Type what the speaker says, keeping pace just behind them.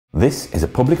This is a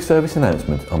public service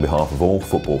announcement on behalf of all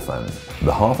football fans.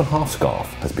 The half and half scarf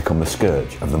has become the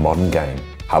scourge of the modern game.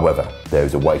 However, there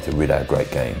is a way to rid our great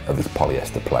game of this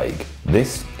polyester plague.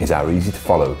 This is our easy to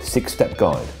follow 6-step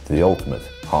guide to the ultimate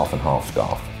half and half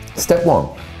scarf. Step 1.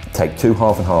 Take 2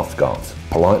 half and half scarves.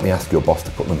 Politely ask your boss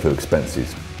to put them through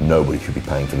expenses. Nobody should be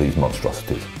paying for these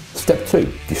monstrosities. Step 2.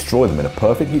 Destroy them in a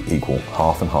perfectly equal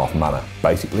half and half manner.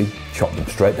 Basically, chop them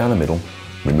straight down the middle,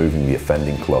 removing the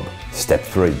offending club. Step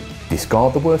 3.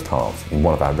 Discard the worst halves in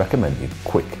one of our recommended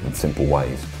quick and simple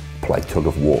ways. Play tug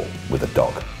of war with a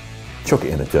dog. Chuck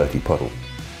it in a dirty puddle.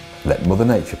 Let Mother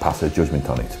Nature pass her judgment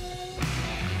on it.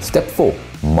 Step 4.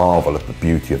 Marvel at the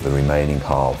beauty of the remaining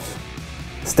halves.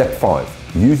 Step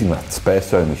 5. Using that spare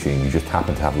sewing machine you just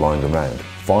happen to have lying around,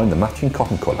 find the matching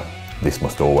cotton colour, this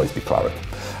must always be claret,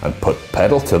 and put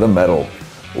pedal to the metal.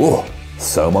 Oh,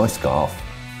 sew my scarf.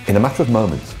 In a matter of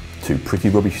moments, 2 pretty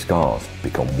rubbish scarves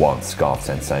become 1 scarf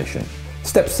sensation.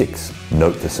 Step 6.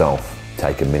 Note to self.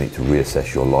 Take a minute to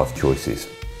reassess your life choices.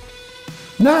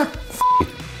 Nah, it.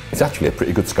 It's actually a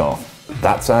pretty good scarf.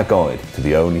 That's our guide to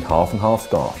the only half and half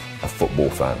scarf a football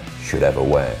fan should ever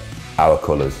wear. Our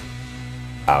colours,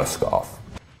 our scarf.